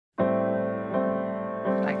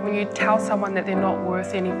When you tell someone that they're not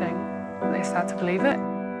worth anything, they start to believe it.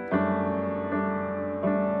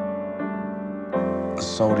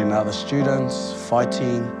 Assaulting other students,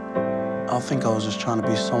 fighting. I think I was just trying to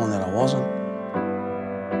be someone that I wasn't.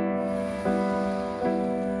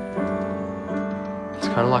 It's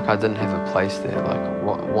kind of like I didn't have a place there. Like,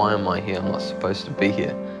 why am I here? I'm not supposed to be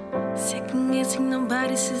here. Second guessing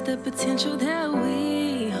nobody sees the potential that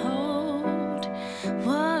we hold.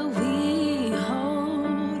 What we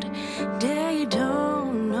hold, they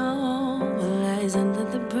don't know what lies under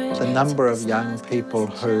the bridge. The number of young people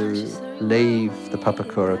who leave the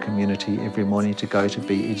Papakura community every morning to go to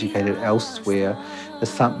be educated elsewhere is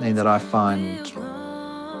something that I find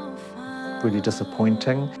really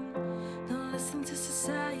disappointing.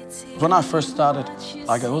 When I first started,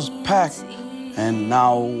 like, it was packed, and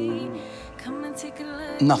now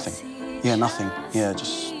nothing. Yeah, nothing. Yeah,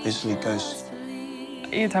 just basically goes.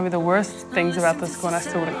 You tell me the worst things about the school and I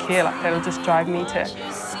still wouldn't care. Like, that'll just drive me to,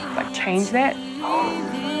 like, change that.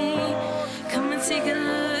 Come and take a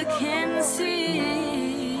look and see.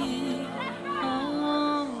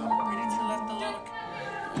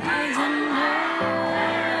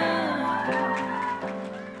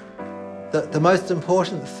 The most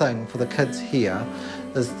important thing for the kids here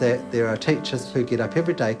is that there are teachers who get up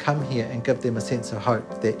every day, come here and give them a sense of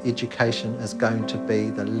hope that education is going to be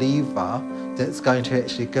the lever that's going to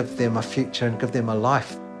actually give them a future and give them a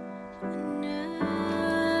life.